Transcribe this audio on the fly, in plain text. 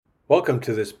Welcome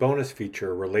to this bonus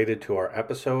feature related to our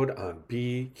episode on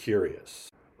Be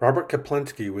Curious. Robert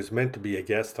Kaplinski was meant to be a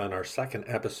guest on our second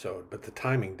episode, but the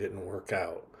timing didn't work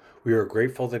out. We are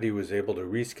grateful that he was able to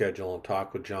reschedule and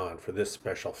talk with John for this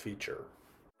special feature.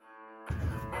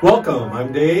 Welcome,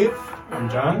 I'm Dave. I'm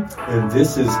John. And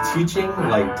this is Teaching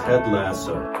Like Ted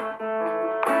Lasso.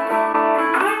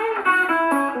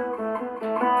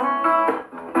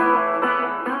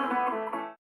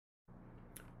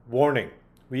 Warning.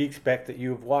 We expect that you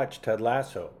have watched Ted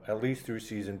Lasso, at least through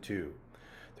season 2.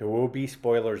 There will be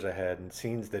spoilers ahead and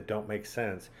scenes that don't make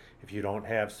sense if you don't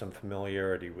have some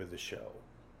familiarity with the show.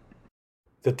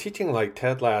 The Teaching Like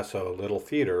Ted Lasso Little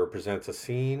Theater presents a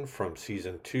scene from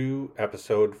season 2,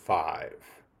 episode 5.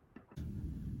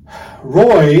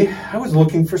 Roy, I was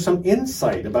looking for some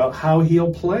insight about how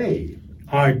he'll play.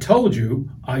 I told you,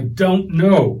 I don't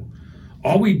know.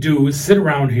 All we do is sit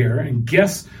around here and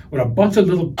guess what a bunch of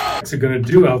little are going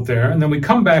to do out there, and then we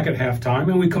come back at halftime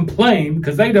and we complain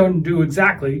because they don't do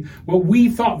exactly what we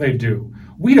thought they'd do.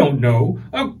 We don't know.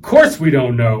 Of course we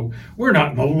don't know. We're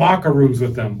not in the locker rooms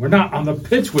with them. We're not on the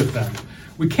pitch with them.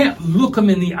 We can't look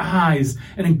them in the eyes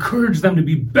and encourage them to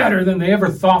be better than they ever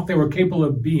thought they were capable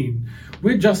of being.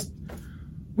 We're just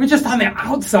on the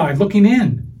outside looking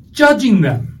in, judging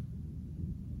them.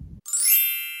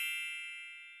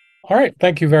 All right.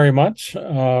 Thank you very much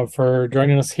for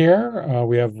joining us here.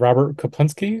 We have Robert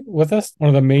Kaplinski with us. One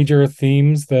of the major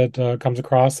themes that comes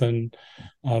across in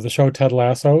the show Ted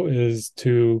Lasso is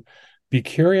to be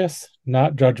curious,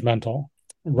 not judgmental.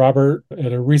 Robert,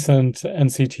 at a recent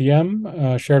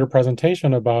NCTM, shared a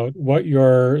presentation about what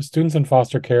your students in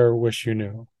foster care wish you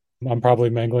knew. I'm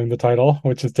probably mangling the title,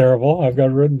 which is terrible. I've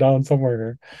got it written down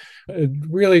somewhere here. It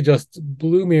really just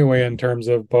blew me away in terms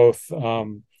of both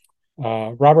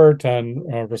Robert and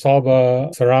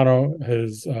Rosalba Serrano,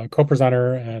 his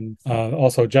co-presenter, and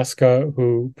also Jessica,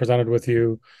 who presented with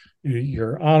you,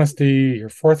 your honesty, your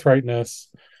forthrightness,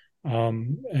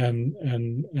 and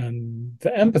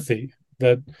the empathy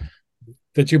that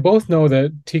you both know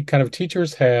that kind of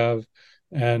teachers have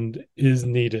and is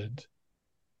needed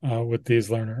with these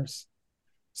learners.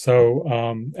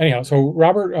 So anyhow, so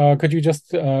Robert, could you just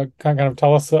kind of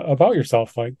tell us about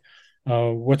yourself, like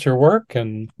what's your work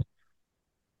and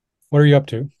what are you up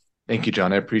to? Thank you,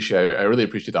 John. I really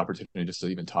appreciate the opportunity just to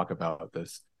even talk about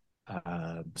this.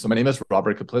 So my name is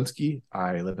Robert Kaplinski.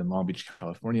 I live in Long Beach,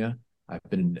 California. I've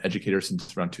been an educator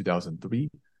since around 2003.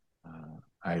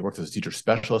 I worked as a teacher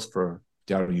specialist for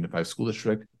Downey Unified School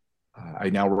District. I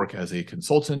now work as a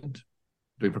consultant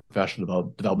doing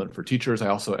professional development for teachers. I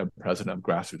also am president of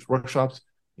Grassroots Workshops.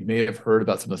 You may have heard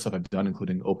about some of the stuff I've done,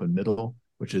 including Open Middle,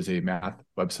 which is a math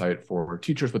website for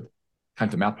teachers with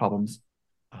kinds of math problems.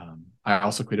 I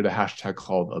also created a hashtag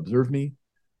called Observe Me,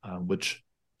 which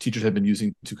teachers have been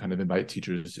using to kind of invite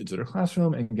teachers into their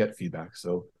classroom and get feedback.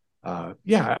 So I've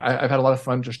had a lot of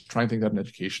fun just trying things out in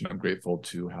education. I'm grateful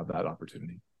to have that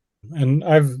opportunity. And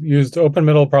I've used open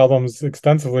middle problems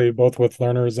extensively, both with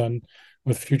learners and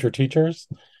with future teachers.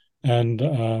 And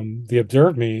the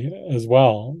Observe Me as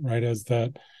well, right, is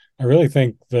that I really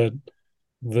think that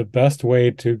the best way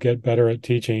to get better at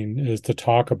teaching is to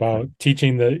talk about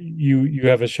teaching that you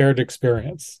have a shared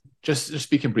experience. Just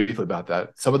speaking briefly about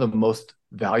that, some of the most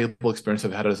valuable experience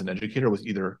I've had as an educator was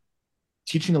either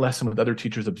teaching a lesson with other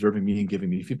teachers observing me and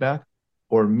giving me feedback,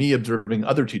 or me observing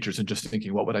other teachers and just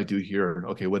thinking, what would I do here? And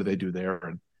okay, what do they do there?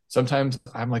 And sometimes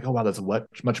I'm like, oh wow, that's a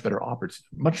much better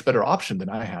option than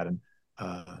I had.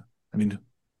 And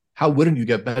how wouldn't you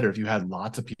get better if you had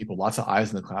lots of people, lots of eyes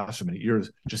in the classroom and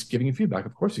ears just giving you feedback?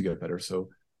 Of course you get better. So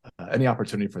any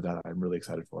opportunity for that, I'm really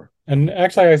excited for. And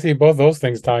actually, I see both those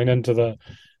things tying into the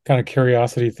kind of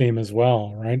curiosity theme as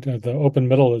well, right? The open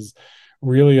middle is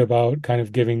really about kind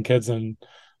of giving kids an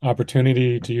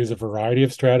opportunity to use a variety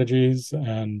of strategies,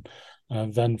 and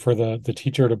then for the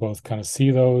teacher to both kind of see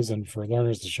those and for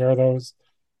learners to share those.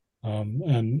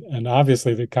 And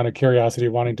obviously the kind of curiosity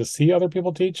of wanting to see other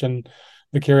people teach and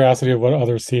the curiosity of what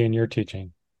others see in your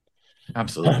teaching.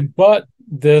 Absolutely. But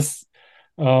this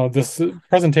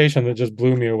presentation that just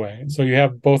blew me away. So you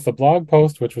have both the blog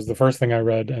post, which was the first thing I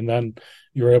read, and then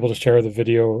you were able to share the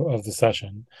video of the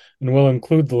session. And we'll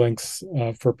include the links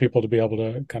for people to be able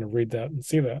to kind of read that and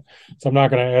see that. So I'm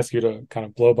not going to ask you to kind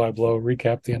of blow by blow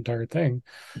recap the entire thing,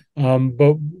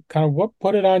 but kind of what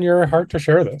put it on your heart to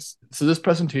share this? So this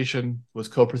presentation was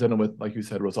co-presented with, like you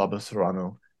said, Rosalba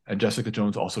Serrano, and Jessica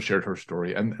Jones also shared her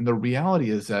story. And the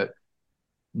reality is that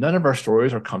none of our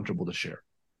stories are comfortable to share.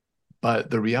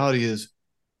 But the reality is,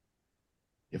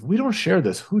 if we don't share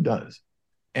this, who does?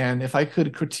 And if I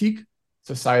could critique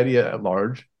society at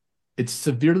large, it's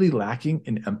severely lacking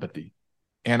in empathy.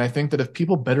 And I think that if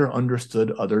people better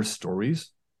understood other stories,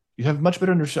 you'd have much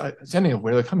better understanding of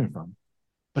where they're coming from.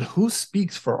 But who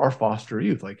speaks for our foster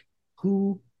youth? Like,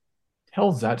 who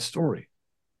tells that story?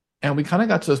 And we kind of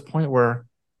got to this point where,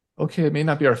 okay, it may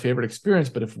not be our favorite experience,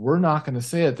 but if we're not going to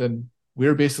say it, then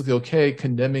we're basically okay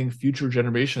condemning future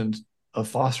generations of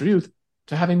foster youth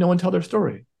to having no one tell their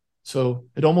story. So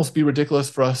it'd almost be ridiculous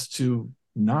for us to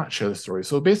not share the story.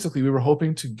 So basically, we were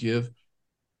hoping to give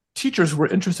teachers who were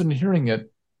interested in hearing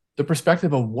it the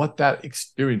perspective of what that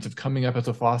experience of coming up as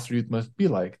a foster youth must be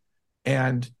like.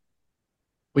 And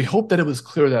we hope that it was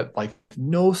clear that like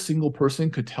no single person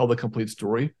could tell the complete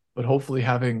story, but hopefully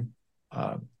having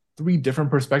 3 different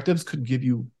perspectives could give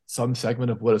you some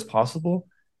segment of what is possible.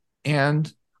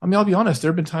 And I mean, I'll be honest, there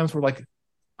have been times where like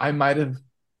I might have,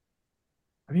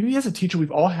 maybe as a teacher,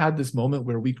 we've all had this moment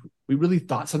where we really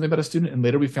thought something about a student, and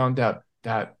later we found out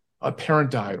that a parent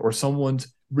died or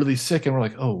someone's really sick, and we're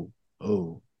like, oh.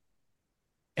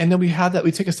 And then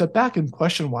we take a step back and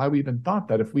question why we even thought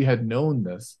that. If we had known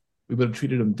this, we would have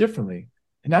treated them differently.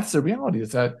 And that's the reality,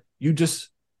 is that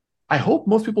I hope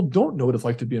most people don't know what it's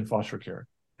like to be in foster care.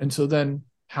 And so then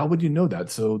how would you know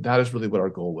that? So that is really what our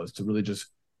goal was, to really just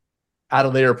add a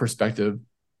layer of perspective,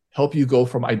 help you go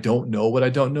from I don't know what I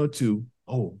don't know to,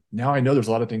 oh, now I know there's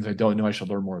a lot of things I don't know. I should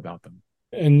learn more about them.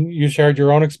 And you shared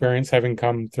your own experience having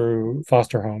come through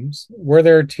foster homes. Were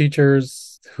there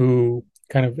teachers who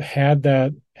kind of had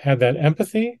that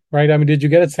empathy, right? I mean, did you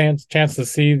get a chance to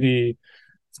see the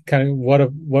kind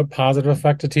of what positive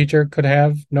effect a teacher could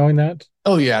have knowing that?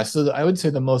 Oh yeah, so I would say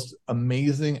the most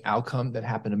amazing outcome that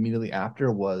happened immediately after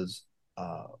was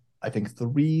I think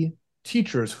 3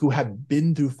 teachers who had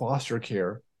been through foster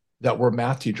care that were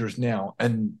math teachers now,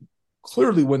 and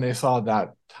clearly when they saw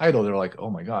that title, they're like, oh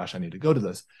my gosh, I need to go to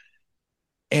this.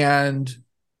 And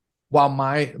while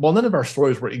none of our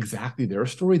stories were exactly their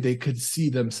story, they could see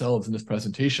themselves in this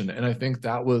presentation. And I think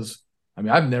that was, I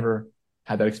mean, I've never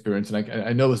had that experience, and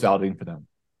I know it was validating for them.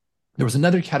 There was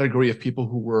another category of people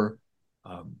who were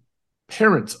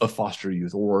parents of foster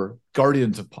youth or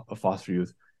guardians of foster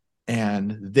youth,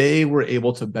 and they were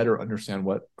able to better understand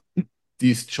what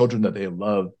these children that they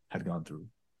love had gone through.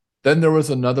 Then there was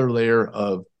another layer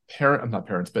of not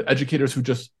parents, but educators who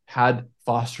just had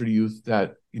foster youth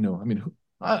that, I mean,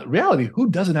 reality, who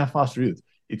doesn't have foster youth?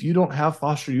 If you don't have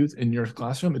foster youth in your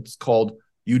classroom, it's called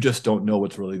you just don't know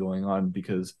what's really going on,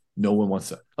 because no one wants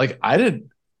to. Like, I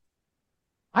don't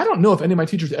know if any of my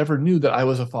teachers ever knew that I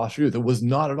was a foster youth. It was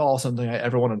not at all something I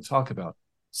ever wanted to talk about.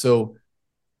 So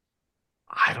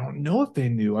I don't know if they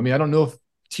knew. I mean, I don't know if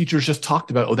teachers just talked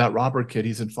about, oh, that Robert kid,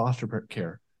 he's in foster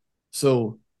care.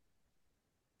 So,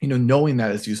 knowing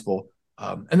that is useful.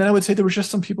 And then I would say there were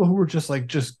just some people who were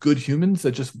just good humans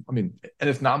that just, I mean, and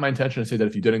it's not my intention to say that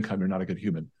if you didn't come, you're not a good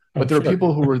human. But there are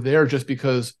people who were there just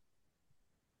because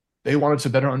they wanted to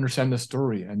better understand the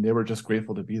story, and they were just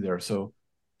grateful to be there. So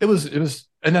it was,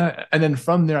 and then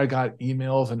from there, I got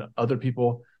emails and other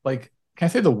people. Like, can I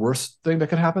say the worst thing that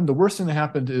could happen? The worst thing that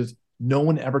happened is no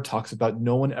one ever talks about it,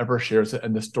 no one ever shares it,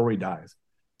 and the story dies.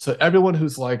 So everyone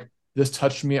who's like, this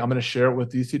touched me, I'm going to share it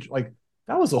with these teachers. Like,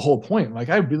 that was the whole point. Like,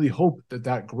 I really hope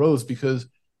that grows, because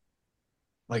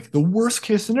like the worst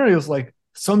case scenario is like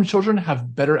some children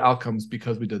have better outcomes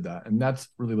because we did that. And that's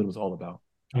really what it was all about.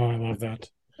 Oh, I love that.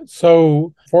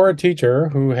 So for a teacher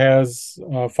who has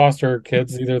foster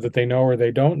kids, either that they know or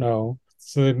they don't know,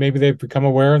 so that maybe they've become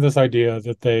aware of this idea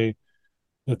that they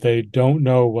don't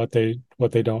know what they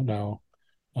don't know.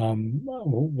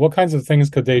 What kinds of things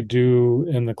could they do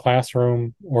in the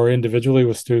classroom or individually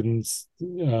with students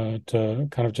to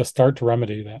kind of just start to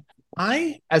remedy that?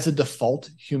 I, as a default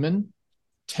human,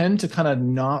 tend to kind of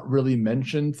not really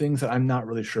mention things that I'm not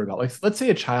really sure about. Like, let's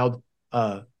say a child,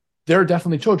 there are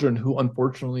definitely children who,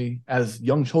 unfortunately, as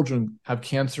young children, have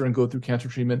cancer and go through cancer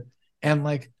treatment. And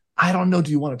like, I don't know, do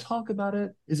you want to talk about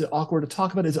it? Is it awkward to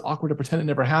talk about it? Is it awkward to pretend it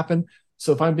never happened?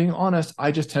 So if I'm being honest,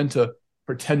 I just tend to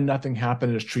pretend nothing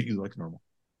happened and just treat you like normal.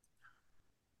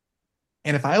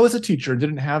 And if I was a teacher and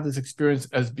didn't have this experience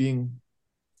as being,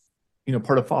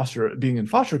 part of being in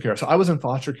foster care. So I was in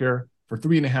foster care for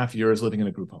 3.5 years living in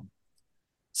a group home.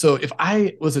 So if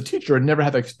I was a teacher and never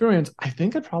had that experience, I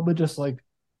think I'd probably just like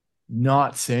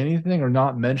not say anything or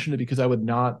not mention it, because I would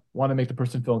not want to make the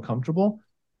person feel uncomfortable.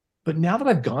 But now that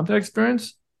I've gone through that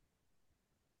experience,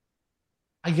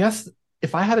 I guess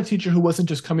if I had a teacher who wasn't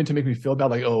just coming to make me feel bad,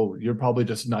 like, oh, you're probably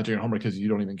just not doing your homework because you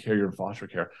don't even care, you're in foster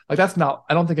care. Like, that's not,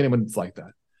 I don't think anyone's like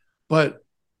that. But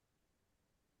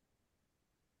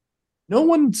no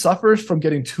one suffers from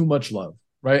getting too much love,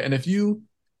 right? And if you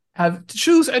have to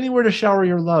choose anywhere to shower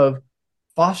your love,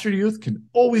 Foster youth can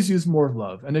always use more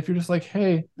love. And if you're just like,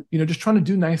 hey, just trying to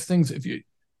do nice things, if you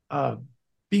uh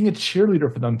being a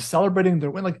cheerleader for them, celebrating their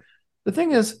win. Like, the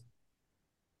thing is,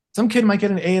 some kid might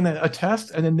get an A in a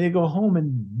test and then they go home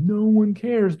and no one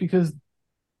cares because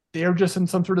they're just in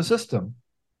some sort of system.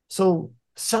 So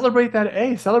celebrate that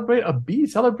A, celebrate a B,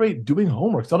 celebrate doing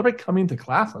homework, celebrate coming to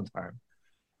class on time.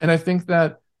 And I think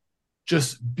that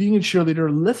just being a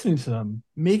cheerleader, listening to them,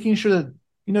 making sure that,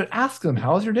 ask them,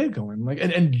 how's your day going? Like,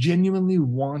 and genuinely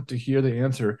want to hear the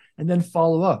answer and then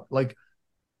follow up. Like,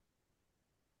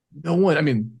 no one, I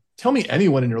mean, tell me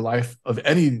anyone in your life of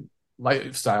any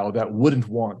lifestyle that wouldn't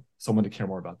want someone to care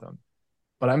more about them.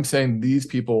 But I'm saying these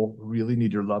people really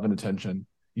need your love and attention.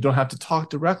 You don't have to talk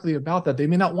directly about that. They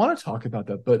may not want to talk about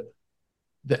that, but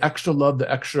the extra love, the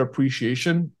extra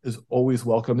appreciation is always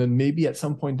welcome. And maybe at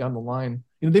some point down the line,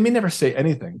 they may never say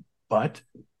anything, but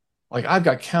like, I've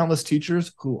got countless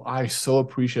teachers who I so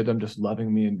appreciate them just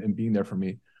loving me and being there for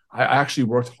me. I actually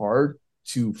worked hard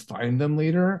to find them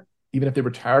later, even if they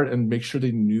retired, and make sure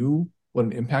they knew what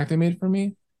an impact they made for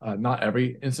me. Not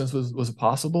every instance was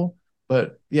possible,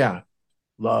 but yeah,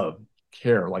 love,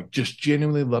 care, like just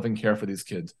genuinely love and care for these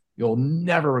kids. You'll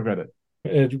never regret it.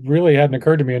 It really hadn't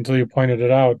occurred to me until you pointed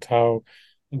it out how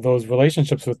those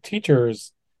relationships with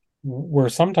teachers were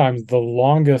sometimes the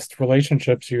longest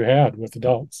relationships you had with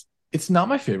adults. It's not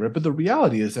my favorite, but the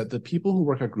reality is that the people who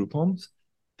work at group homes,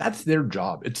 that's their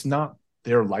job. It's not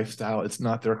their lifestyle. It's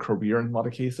not their career in a lot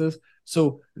of cases.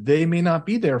 So they may not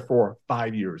be there for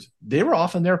 5 years. They were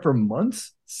often there for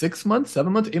months, 6 months,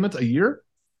 7 months, 8 months, a year.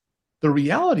 The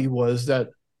reality was that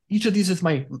each of these is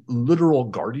my literal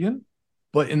guardian.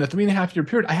 But in the 3.5 year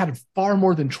period, I had far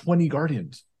more than 20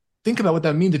 guardians. Think about what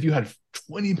that means if you had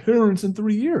 20 parents in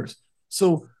 3 years.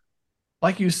 So,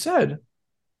 like you said,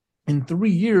 in 3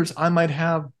 years, I might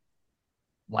have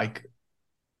like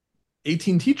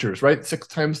 18 teachers, right? 6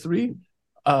 times 3.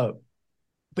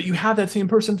 But you have that same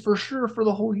person for sure for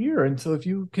the whole year. And so if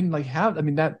you can like have, I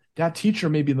mean, that teacher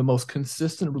may be the most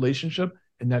consistent relationship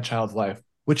in that child's life,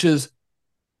 which is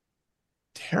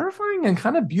terrifying and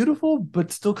kind of beautiful,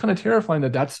 but still kind of terrifying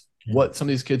that that's what some of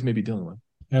these kids may be dealing with.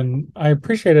 And I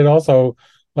appreciate it also,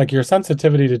 like your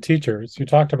sensitivity to teachers. You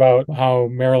talked about how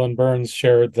Marilyn Burns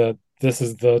shared that this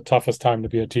is the toughest time to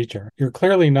be a teacher. You're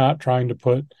clearly not trying to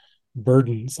put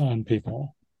burdens on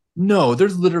people. No,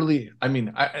 there's literally, I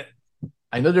mean,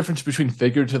 I know the difference between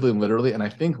figuratively and literally, and I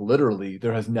think literally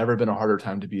there has never been a harder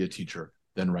time to be a teacher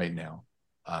than right now.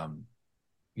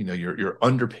 You're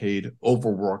underpaid,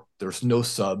 overworked. There's no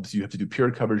subs. You have to do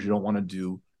period coverage you don't want to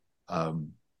do.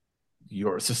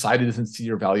 Your society doesn't see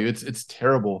your value. It's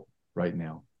terrible right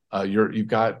now. You've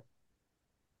got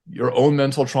your own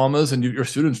mental traumas, and your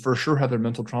students for sure have their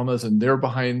mental traumas, and they're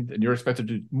behind, and you're expected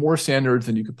to do more standards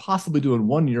than you could possibly do in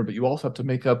 1 year, but you also have to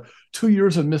make up 2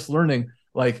 years of missed learning.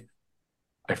 Like,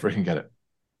 I freaking get it.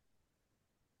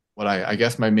 What I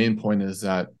guess my main point is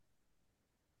that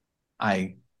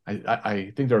I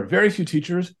think there are very few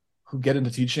teachers who get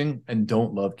into teaching and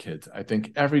don't love kids. I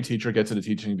think every teacher gets into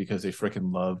teaching because they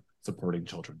freaking love supporting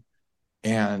children.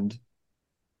 And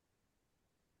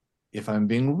if I'm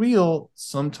being real,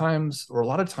 sometimes, or a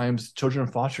lot of times, children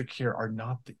in foster care are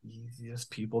not the easiest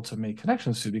people to make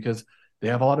connections to because they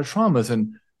have a lot of traumas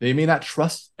and they may not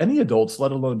trust any adults,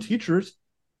 let alone teachers.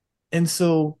 And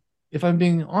so if I'm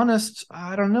being honest,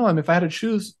 I don't know. I mean, if I had to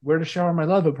choose where to shower my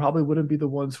love, it probably wouldn't be the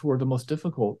ones who are the most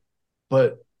difficult.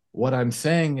 But what I'm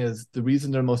saying is the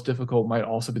reason they're most difficult might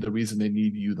also be the reason they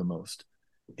need you the most.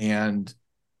 And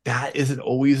that isn't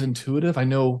always intuitive. I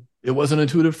know it wasn't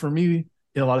intuitive for me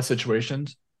in a lot of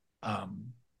situations. But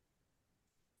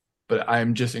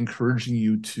I'm just encouraging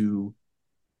you to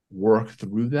work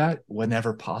through that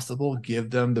whenever possible. Give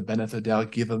them the benefit of the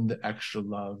doubt, give them the extra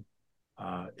love.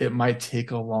 It might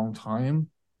take a long time,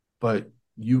 but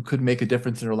you could make a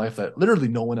difference in your life that literally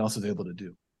no one else is able to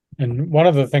do. And one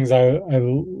of the things I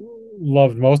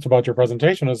loved most about your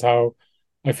presentation is how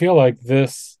I feel like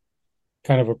this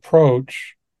kind of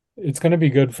approach, it's going to be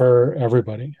good for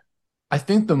everybody. I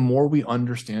think the more we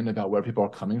understand about where people are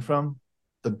coming from,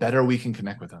 the better we can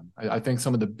connect with them. I think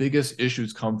some of the biggest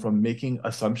issues come from making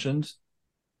assumptions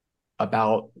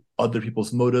about other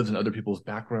people's motives and other people's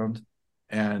background.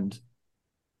 And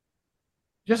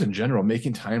just in general,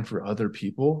 making time for other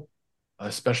people,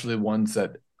 especially ones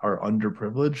that are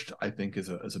underprivileged, I think is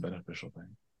a beneficial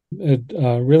thing. It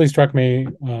really struck me.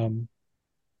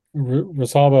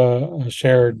 Rosalba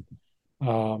shared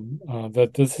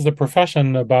that this is a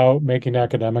profession about making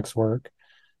academics work,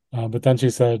 but then she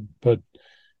said, "But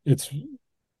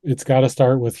it's got to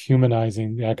start with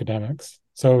humanizing the academics."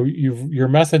 So your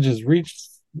message has reached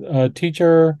a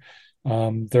teacher,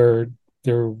 They're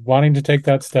wanting to take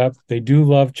that step. They do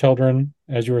love children,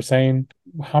 as you were saying.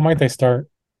 How might they start?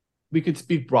 We could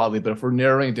speak broadly, but if we're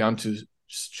narrowing it down to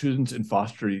students in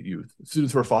foster youth,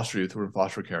 students who are foster youth, who are in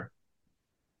foster care,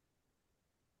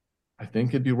 I think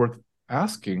it'd be worth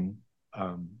asking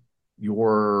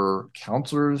your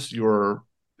counselors, your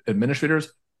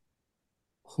administrators,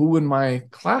 who in my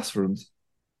classrooms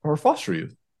are foster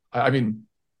youth. I mean,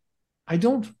 I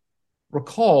don't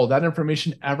recall that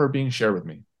information ever being shared with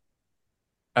me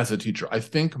as a teacher. I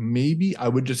think maybe I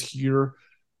would just hear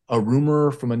a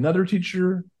rumor from another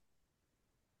teacher.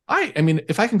 I mean,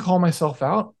 if I can call myself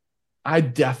out, I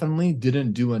definitely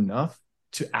didn't do enough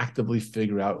to actively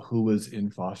figure out who was in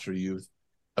foster youth,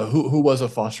 who was a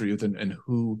foster youth, and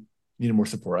who needed more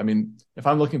support. I mean, if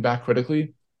I'm looking back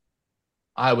critically,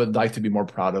 I would like to be more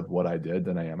proud of what I did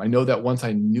than I am. I know that once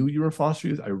I knew you were foster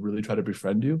youth, I really tried to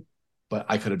befriend you, but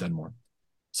I could have done more.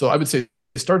 So I would say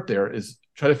start there, is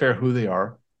try to figure out who they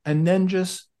are, and then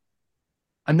just,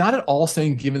 I'm not at all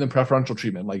saying giving them preferential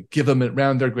treatment, like give them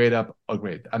round their grade up a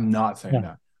grade. I'm not saying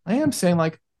that. I am saying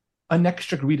like an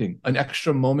extra greeting, an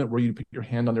extra moment where you put your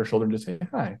hand on their shoulder and just say,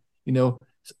 hi,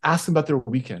 ask them about their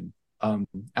weekend,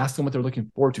 ask them what they're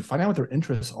looking forward to, find out what their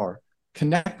interests are,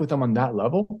 connect with them on that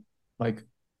level. Like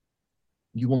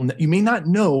you may not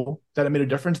know that it made a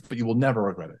difference, but you will never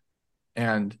regret it.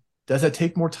 And does that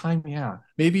take more time? Yeah.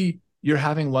 Maybe you're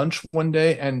having lunch one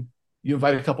day and you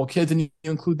invite a couple kids and you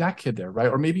include that kid there,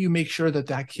 right? Or maybe you make sure that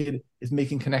that kid is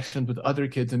making connections with other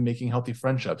kids and making healthy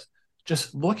friendships.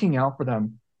 Just looking out for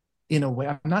them in a way.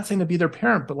 I'm not saying to be their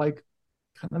parent, but like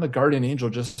kind of a guardian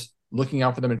angel, just looking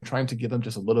out for them and trying to give them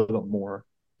just a little bit more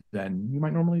than you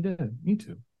might normally need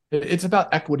to. It's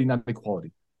about equity, not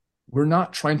equality. We're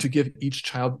not trying to give each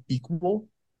child equal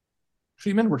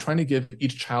treatment. We're trying to give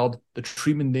each child the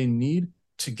treatment they need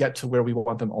to get to where we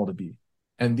want them all to be.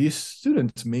 And these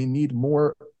students may need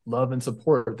more love and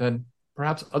support than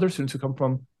perhaps other students who come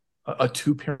from a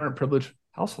two-parent privileged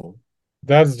household.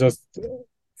 That's just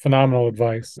phenomenal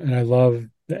advice, and I love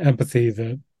the empathy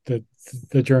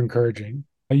that you're encouraging.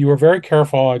 You were very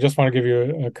careful. I just want to give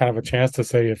you a kind of a chance to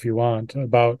say, if you want,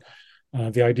 about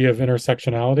the idea of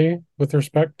intersectionality with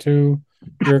respect to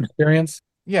your experience.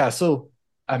 Yeah. So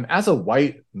as a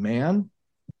white man,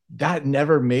 that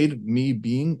never made me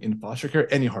being in foster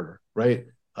care any harder, right?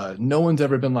 No one's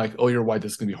ever been like, oh, you're white,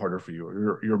 this is going to be harder for you,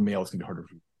 or you're male, it's going to be harder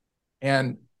for you.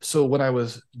 And so when I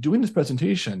was doing this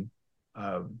presentation,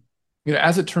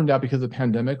 as it turned out, because the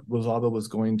pandemic, Rosalba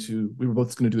we were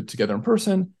both going to do it together in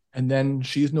person. And then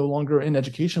she's no longer in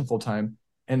education full time.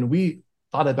 And we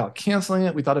thought about canceling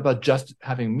it. We thought about just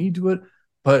having me do it.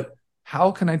 But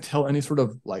how can I tell any sort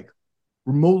of like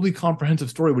remotely comprehensive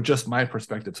story with just my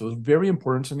perspective? So it was very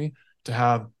important to me to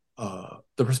have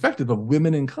the perspective of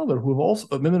women of color who've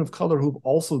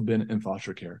also been in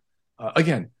foster care.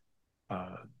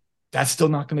 That's still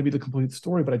not going to be the complete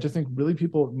story, but I just think really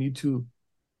people need to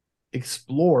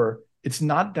explore. It's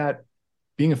not that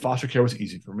being in foster care was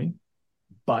easy for me,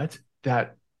 but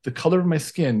that the color of my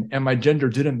skin and my gender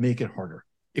didn't make it harder.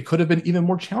 It could have been even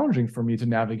more challenging for me to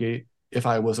navigate if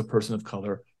I was a person of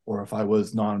color or if I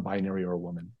was non-binary or a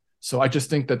woman. So I just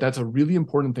think that that's a really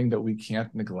important thing that we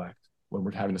can't neglect when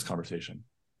we're having this conversation.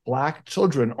 Black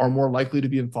children are more likely to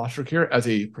be in foster care as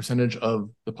a percentage of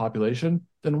the population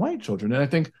than white children. And I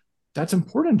think that's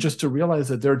important just to realize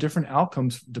that there are different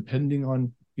outcomes depending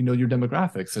on, your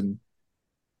demographics. And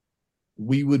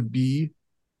we would be,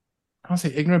 I don't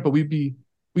say ignorant, but we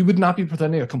would not be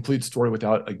presenting a complete story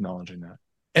without acknowledging that.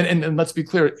 And let's be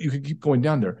clear, you can keep going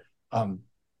down there. I'm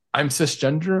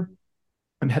cisgender,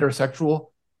 I'm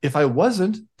heterosexual. If I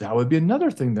wasn't, that would be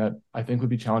another thing that I think would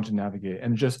be challenging to navigate.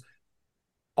 And just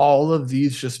all of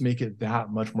these just make it that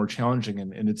much more challenging.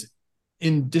 And it's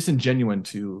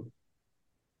disingenuous to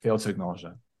fail to acknowledge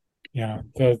that. Yeah,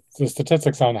 the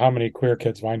statistics on how many queer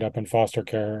kids wind up in foster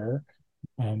care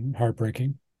are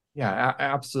heartbreaking. Yeah,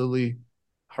 absolutely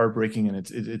heartbreaking. And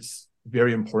it's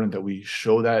very important that we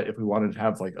show that if we wanted to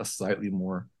have like a slightly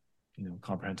more,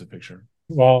 comprehensive picture.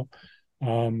 Well,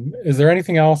 is there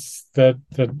anything else that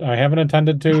I haven't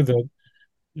attended to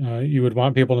that you would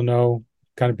want people to know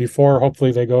kind of before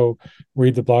hopefully they go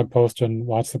read the blog post and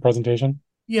watch the presentation?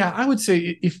 Yeah, I would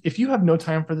say if you have no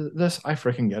time for this, I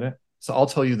freaking get it. So I'll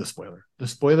tell you the spoiler. The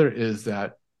spoiler is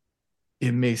that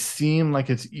it may seem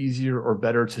like it's easier or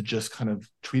better to just kind of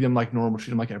treat them like normal, treat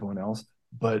them like everyone else.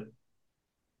 But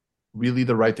really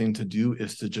the right thing to do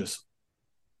is to just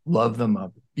love them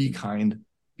up, be kind,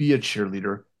 be a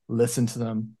cheerleader, listen to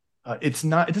them. It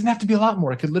doesn't have to be a lot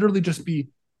more. It could literally just be,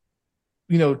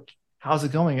 how's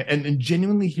it going? And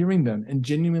genuinely hearing them and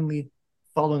genuinely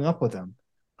following up with them.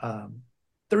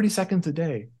 30 seconds a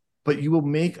day, but you will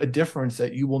make a difference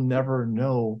that you will never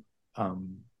know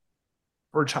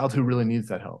for a child who really needs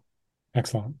that help.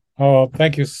 Excellent. Oh, well,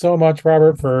 thank you so much,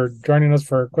 Robert, for joining us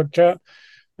for a quick chat,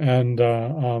 and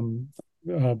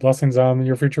blessings on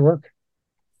your future work.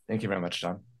 Thank you very much,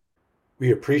 John.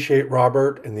 We appreciate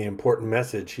Robert and the important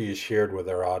message he has shared with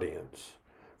our audience.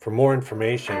 For more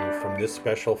information from this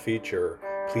special feature,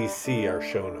 please see our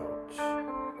show notes.